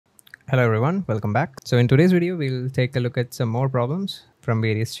Hello everyone, welcome back. So in today's video, we'll take a look at some more problems from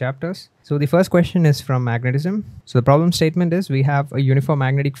various chapters. So the first question is from magnetism. So the problem statement is we have a uniform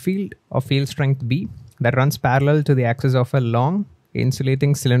magnetic field of field strength B that runs parallel to the axis of a long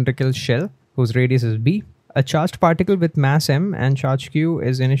insulating cylindrical shell whose radius is B. A charged particle with mass m and charge q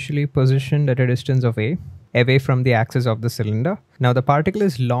is initially positioned at a distance of a away from the axis of the cylinder. Now the particle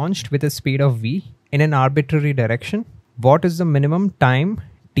is launched with a speed of v in an arbitrary direction. What is the minimum time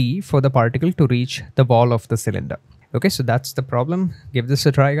t for the particle to reach the wall of the cylinder? Okay, so that's the problem. Give this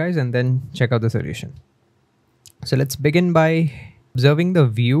a try, guys, and then check out the solution. So let's begin by observing the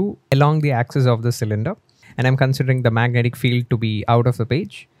view along the axis of the cylinder, and I'm considering the magnetic field to be out of the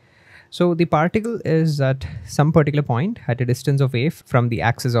page. So the particle is at some particular point at a distance of a from the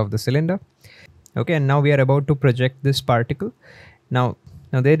axis of the cylinder. Okay, and now we are about to project this particle. Now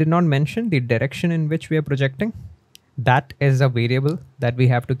they did not mention the direction in which we are projecting. That is a variable that we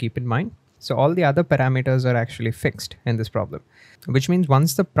have to keep in mind. So all the other parameters are actually fixed in this problem, which means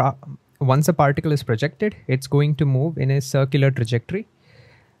once the particle is projected, it's going to move in a circular trajectory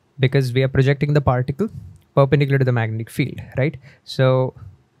because we are projecting the particle perpendicular to the magnetic field, right? So,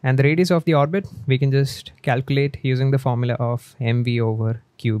 and the radius of the orbit, we can just calculate using the formula of mv over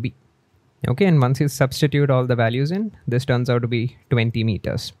qb. Okay, and once you substitute all the values in, this turns out to be 20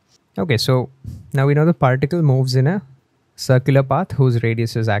 meters. Okay, so now we know the particle moves in a circular path whose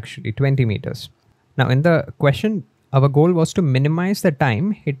radius is actually 20 meters. Now in the question, our goal was to minimize the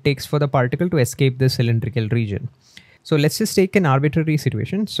time it takes for the particle to escape the cylindrical region. So let's just take an arbitrary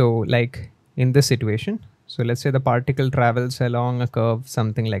situation. So like in this situation, so let's say the particle travels along a curve,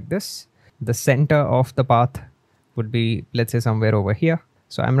 something like this. The center of the path would be, let's say, somewhere over here.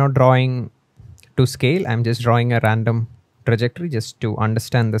 So I'm not drawing to scale, I'm just drawing a random trajectory just to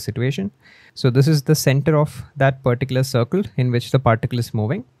understand the situation. So this is the center of that particular circle in which the particle is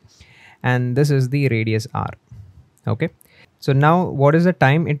moving, and this is the radius r. Okay, so now what is the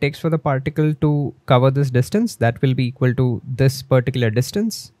time it takes for the particle to cover this distance? That will be equal to this particular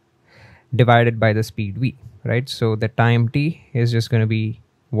distance divided by the speed v, right? So the time t is just going to be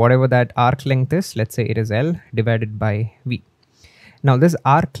whatever that arc length is. Let's say it is L divided by v. Now this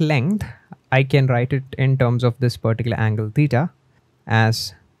arc length, I can write it in terms of this particular angle theta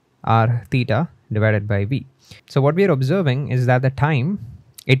as r theta divided by v. So what we are observing is that the time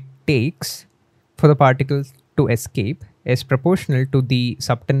it takes for the particle to escape is proportional to the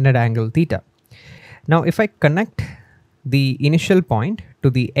subtended angle theta. Now if I connect the initial point to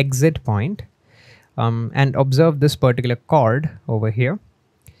the exit point and observe this particular chord over here,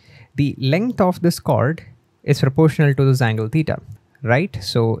 the length of this chord is proportional to this angle theta, right?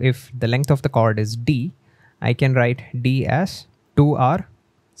 So if the length of the chord is d, I can write d as 2r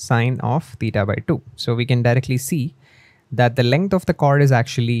sine of theta by 2. So we can directly see that the length of the chord is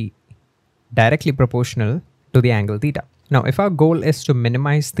actually directly proportional to the angle theta. Now if our goal is to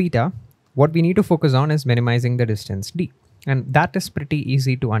minimize theta, what we need to focus on is minimizing the distance d, and that is pretty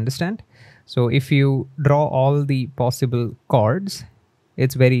easy to understand. So if you draw all the possible chords,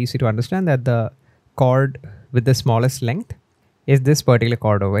 it's very easy to understand that the chord with the smallest length is this particular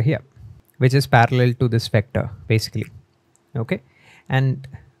chord over here, which is parallel to this vector basically. Okay, and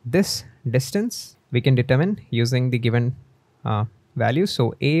this distance we can determine using the given values.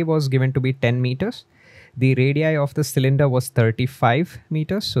 So a was given to be 10 meters. The radii of the cylinder was 35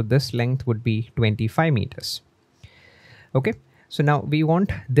 meters. So this length would be 25 meters. Okay, so now we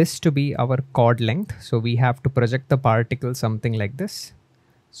want this to be our chord length. So we have to project the particle something like this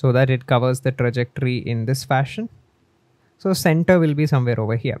so that it covers the trajectory in this fashion. So center will be somewhere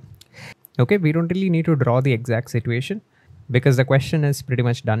over here. Okay, we don't really need to draw the exact situation because the question is pretty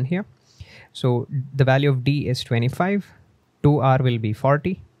much done here. So the value of d is 25, 2r will be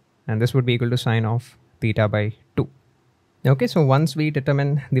 40, and this would be equal to sine of theta by 2. Okay, so once we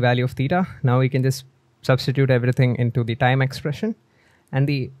determine the value of theta, now we can just substitute everything into the time expression, and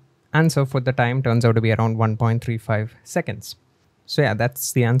the answer for the time turns out to be around 1.35 seconds. So yeah,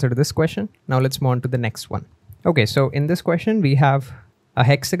 that's the answer to this question. Now let's move on to the next one. Okay, so in this question, we have a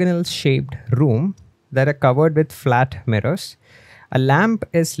hexagonal shaped room that are covered with flat mirrors. A lamp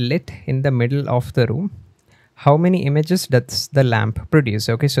is lit in the middle of the room. How many images does the lamp produce?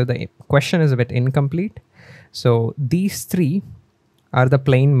 Okay, so the question is a bit incomplete. So these three are the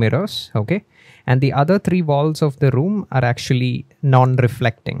plane mirrors, okay? And the other three walls of the room are actually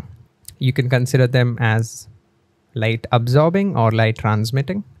non-reflecting. You can consider them as light absorbing or light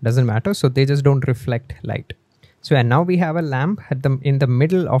transmitting, doesn't matter. So they just don't reflect light. So and now we have a lamp in the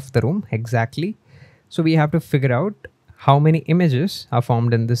middle of the room exactly. So we have to figure out how many images are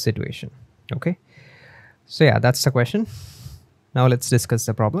formed in this situation. Okay. So yeah, that's the question. Now let's discuss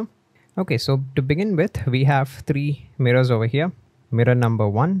the problem. Okay, so to begin with, we have three mirrors over here: mirror number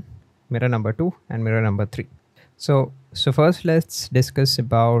 1, mirror number 2, and mirror number 3. So first let's discuss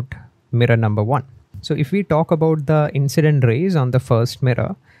about mirror number 1. So if we talk about the incident rays on the first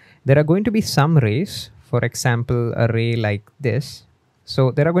mirror, there are going to be some rays, for example, a ray like this.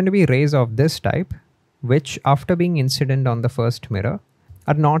 So there are going to be rays of this type, which after being incident on the first mirror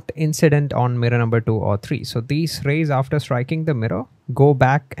are not incident on mirror number 2 or 3. So these rays, after striking the mirror, go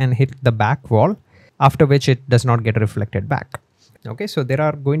back and hit the back wall, after which it does not get reflected back. Okay, so there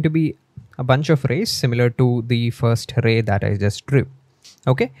are going to be a bunch of rays similar to the first ray that I just drew.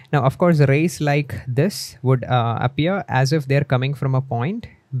 Okay, now of course rays like this would appear as if they're coming from a point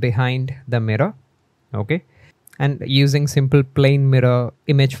behind the mirror. Okay, and using simple plane mirror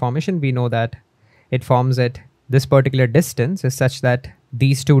image formation, we know that it forms at this particular distance is such that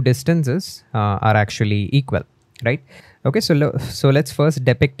these two distances are actually equal, right? Okay, so let's first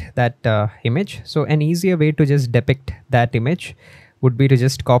depict that image. So an easier way to just depict that image would be to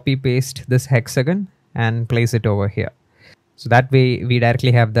just copy paste this hexagon and place it over here. So that way we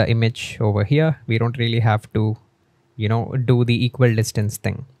directly have the image over here. We don't really have to, do the equal distance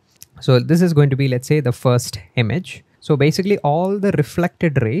thing. So this is going to be, let's say, the first image. So basically all the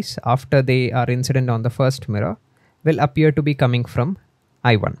reflected rays after they are incident on the first mirror will appear to be coming from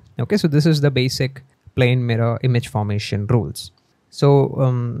I1. Okay, so this is the basic plane mirror image formation rules.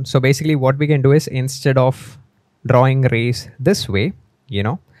 So basically what we can do is, instead of drawing rays this way,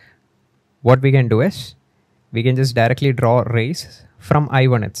 what we can do is we can just directly draw rays from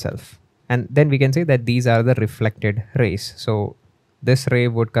I1 itself. And then we can say that these are the reflected rays. So this ray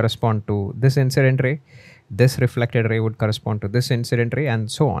would correspond to this incident ray, this reflected ray would correspond to this incident ray, and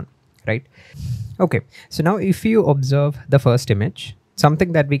so on, right? Okay, so now if you observe the first image,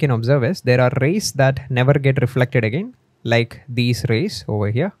 something that we can observe is there are rays that never get reflected again, like these rays over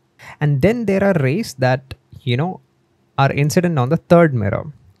here. And then there are rays that, are incident on the third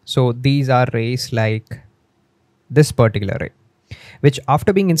mirror. So these are rays like this particular ray, which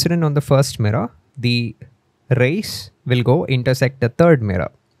after being incident on the first mirror, the rays will go intersect the third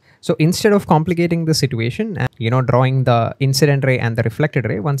mirror. So instead of complicating the situation and drawing the incident ray and the reflected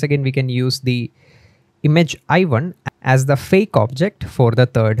ray, once again we can use the image I1 as the fake object for the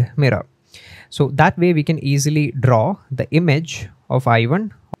third mirror. So that way we can easily draw the image of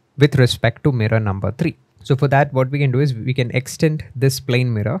I1 with respect to mirror number 3. So for that, what we can do is we can extend this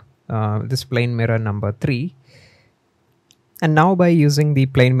plane mirror number 3. And now by using the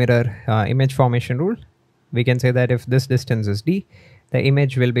plane mirror image formation rule, we can say that if this distance is d, the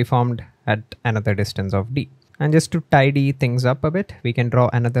image will be formed at another distance of d. And just to tidy things up a bit, we can draw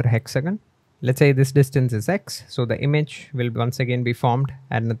another hexagon. Let's say this distance is x, so the image will once again be formed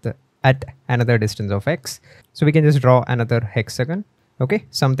at another distance of x. So we can just draw another hexagon. Okay,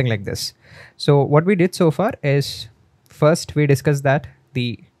 something like this. So what we did so far is, first we discussed that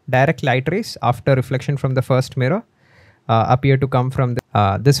the direct light rays after reflection from the first mirror appear to come from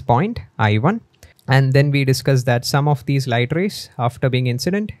this point I1. And then we discussed that some of these light rays after being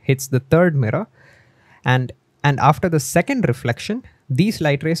incident hits the third mirror, and after the second reflection, these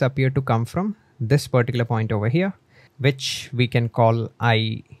light rays appear to come from this particular point over here, which we can call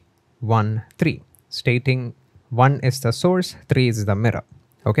I1, 3, stating 1 is the source, 3 is the mirror.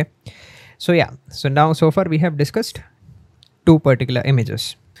 Okay, so yeah, so now so far we have discussed two particular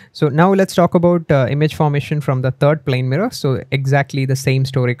images. So now let's talk about image formation from the third plane mirror. So exactly the same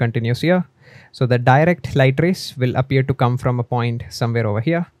story continues here. So the direct light rays will appear to come from a point somewhere over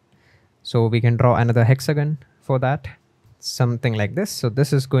here. So we can draw another hexagon for that, something like this. So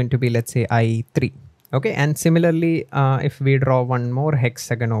this is going to be, let's say, I3. Okay, and similarly, if we draw one more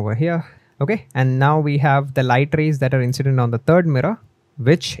hexagon over here, okay, and now we have the light rays that are incident on the third mirror,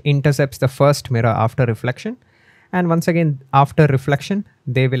 which intercepts the first mirror after reflection. And once again, after reflection,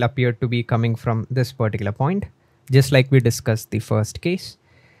 they will appear to be coming from this particular point, just like we discussed the first case.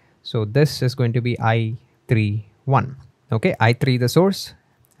 So this is going to be I3, 1. Okay, I3 the source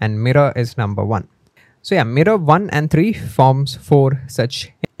and mirror is number 1. So yeah, mirror 1 and 3 forms 4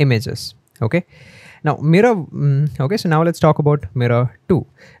 such images. Okay, now mirror, okay, so now let's talk about mirror 2.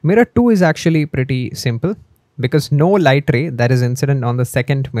 Mirror 2 is actually pretty simple, because no light ray that is incident on the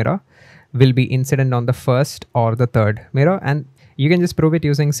second mirror will be incident on the first or the third mirror. And you can just prove it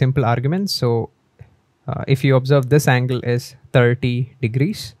using simple arguments. So if you observe, this angle is 30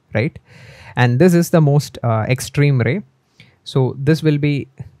 degrees, right? And this is the most extreme ray. So this will be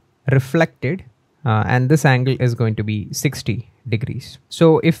reflected and this angle is going to be 60 degrees.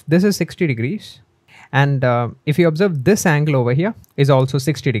 So if this is 60 degrees And if you observe, this angle over here is also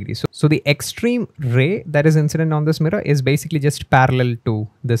 60 degrees. So the extreme ray that is incident on this mirror is basically just parallel to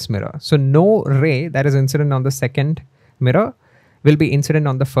this mirror. So no ray that is incident on the second mirror will be incident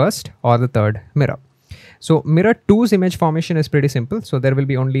on the first or the third mirror. So mirror 2's image formation is pretty simple. So there will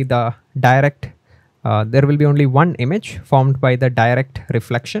be only the direct, there will be only one image formed by the direct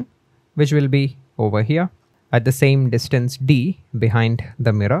reflection, which will be over here at the same distance d behind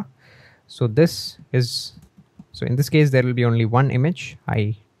the mirror. So this is, so in this case, there will be only one image,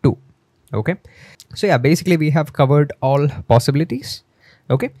 I2. Okay. So yeah, basically we have covered all possibilities.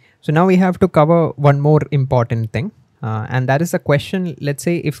 Okay. So now we have to cover one more important thing. And that is the question, let's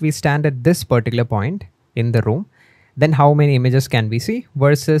say if we stand at this particular point in the room, then how many images can we see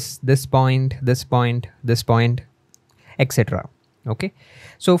versus this point, this point, this point, etc. Okay.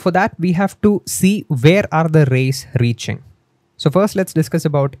 So for that, we have to see where are the rays reaching. So first let's discuss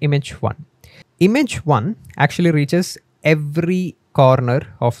about image 1. Image 1 actually reaches every corner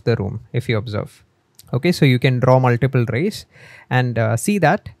of the room if you observe. Okay, so you can draw multiple rays and see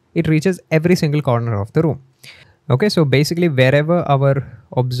that it reaches every single corner of the room. Okay, so basically wherever our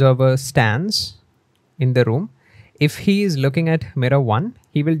observer stands in the room, if he is looking at mirror 1,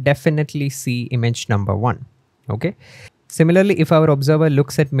 he will definitely see image number 1. Okay. Similarly, if our observer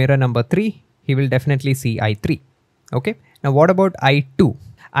looks at mirror number 3, he will definitely see I3. Okay. Now, what about I2?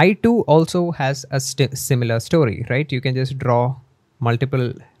 I2 also has a similar story, right? You can just draw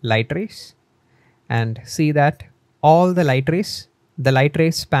multiple light rays and see that all the light rays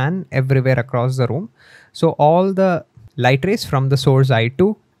span everywhere across the room. So all the light rays from the source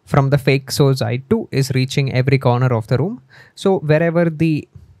I2, from the fake source I2 is reaching every corner of the room. So wherever the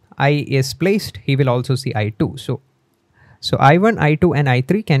eye is placed, he will also see I2. So I1, I2 and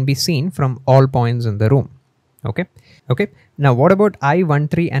I3 can be seen from all points in the room. Okay. Okay. Now what about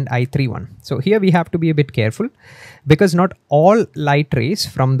I13 and I31? So here we have to be a bit careful because not all light rays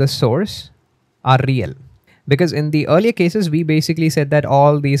from the source are real. Because in the earlier cases, we basically said that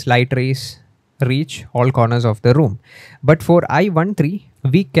all these light rays reach all corners of the room. But for I13,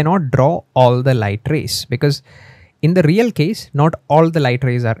 we cannot draw all the light rays because in the real case, not all the light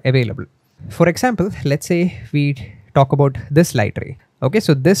rays are available. For example, let's say we talk about this light ray. Okay,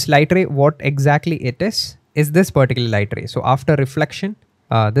 so this light ray, what exactly it is this particular light ray. So after reflection,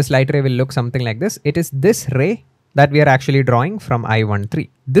 this light ray will look something like this. It is this ray that we are actually drawing from I13.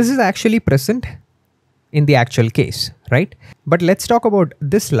 This is actually present in the actual case, right? But let's talk about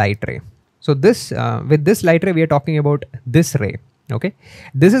this light ray. So this, with this light ray, we are talking about this ray. Okay,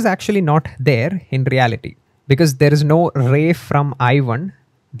 this is actually not there in reality because there is no ray from I1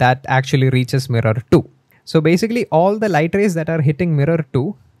 that actually reaches mirror 2. So basically all the light rays that are hitting mirror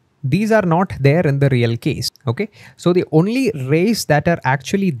 2, these are not there in the real case. Okay, so the only rays that are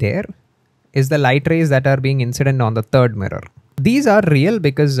actually there is the light rays that are being incident on the third mirror. These are real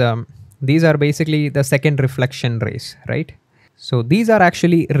because these are basically the second reflection rays, right? So these are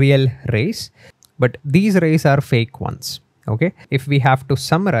actually real rays, but these rays are fake ones. Okay, if we have to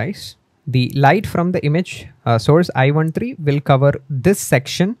summarize, the light from the image source I13 will cover this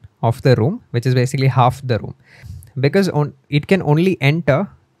section of the room, which is basically half the room, because it can only enter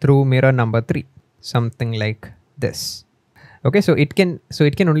through mirror number 3, something like this. Okay, so it can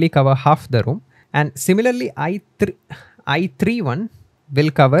only cover half the room, and similarly I31 will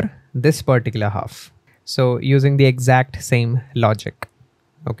cover this particular half. So using the exact same logic.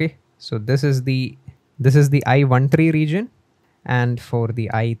 Okay, so this is the I13 region, and for the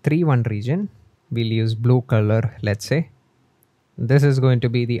I31 region, we'll use blue color. Let's say this is going to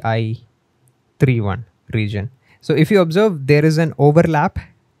be the I31 region. So if you observe, there is an overlap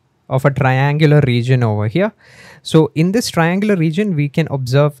of a triangular region over here. So in this triangular region, we can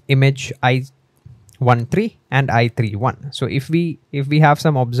observe image I13 and I31. So if we have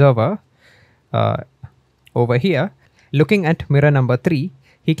some observer over here looking at mirror number 3,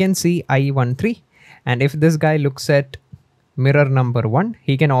 he can see I13, and if this guy looks at mirror number 1,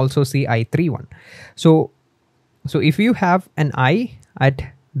 he can also see I31. So if you have an eye at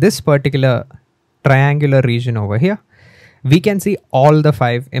this particular triangular region over here, we can see all the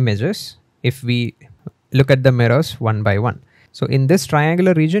 5 images if we look at the mirrors one by one. So in this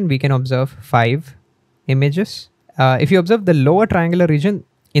triangular region, we can observe 5 images. If you observe the lower triangular region,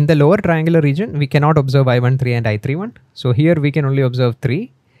 in the lower triangular region, we cannot observe I13 and I31. So here we can only observe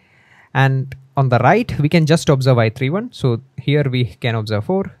 3. And on the right, we can just observe I31. So here we can observe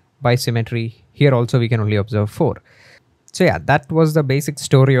 4. By symmetry, here also we can only observe 4. So yeah, that was the basic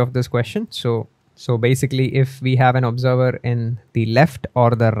story of this question. So basically, if we have an observer in the left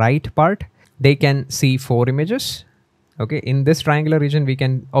or the right part, they can see 4 images. Okay, in this triangular region, we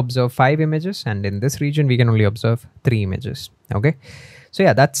can observe 5 images, and in this region, we can only observe 3 images. Okay, so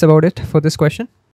yeah, that's about it for this question.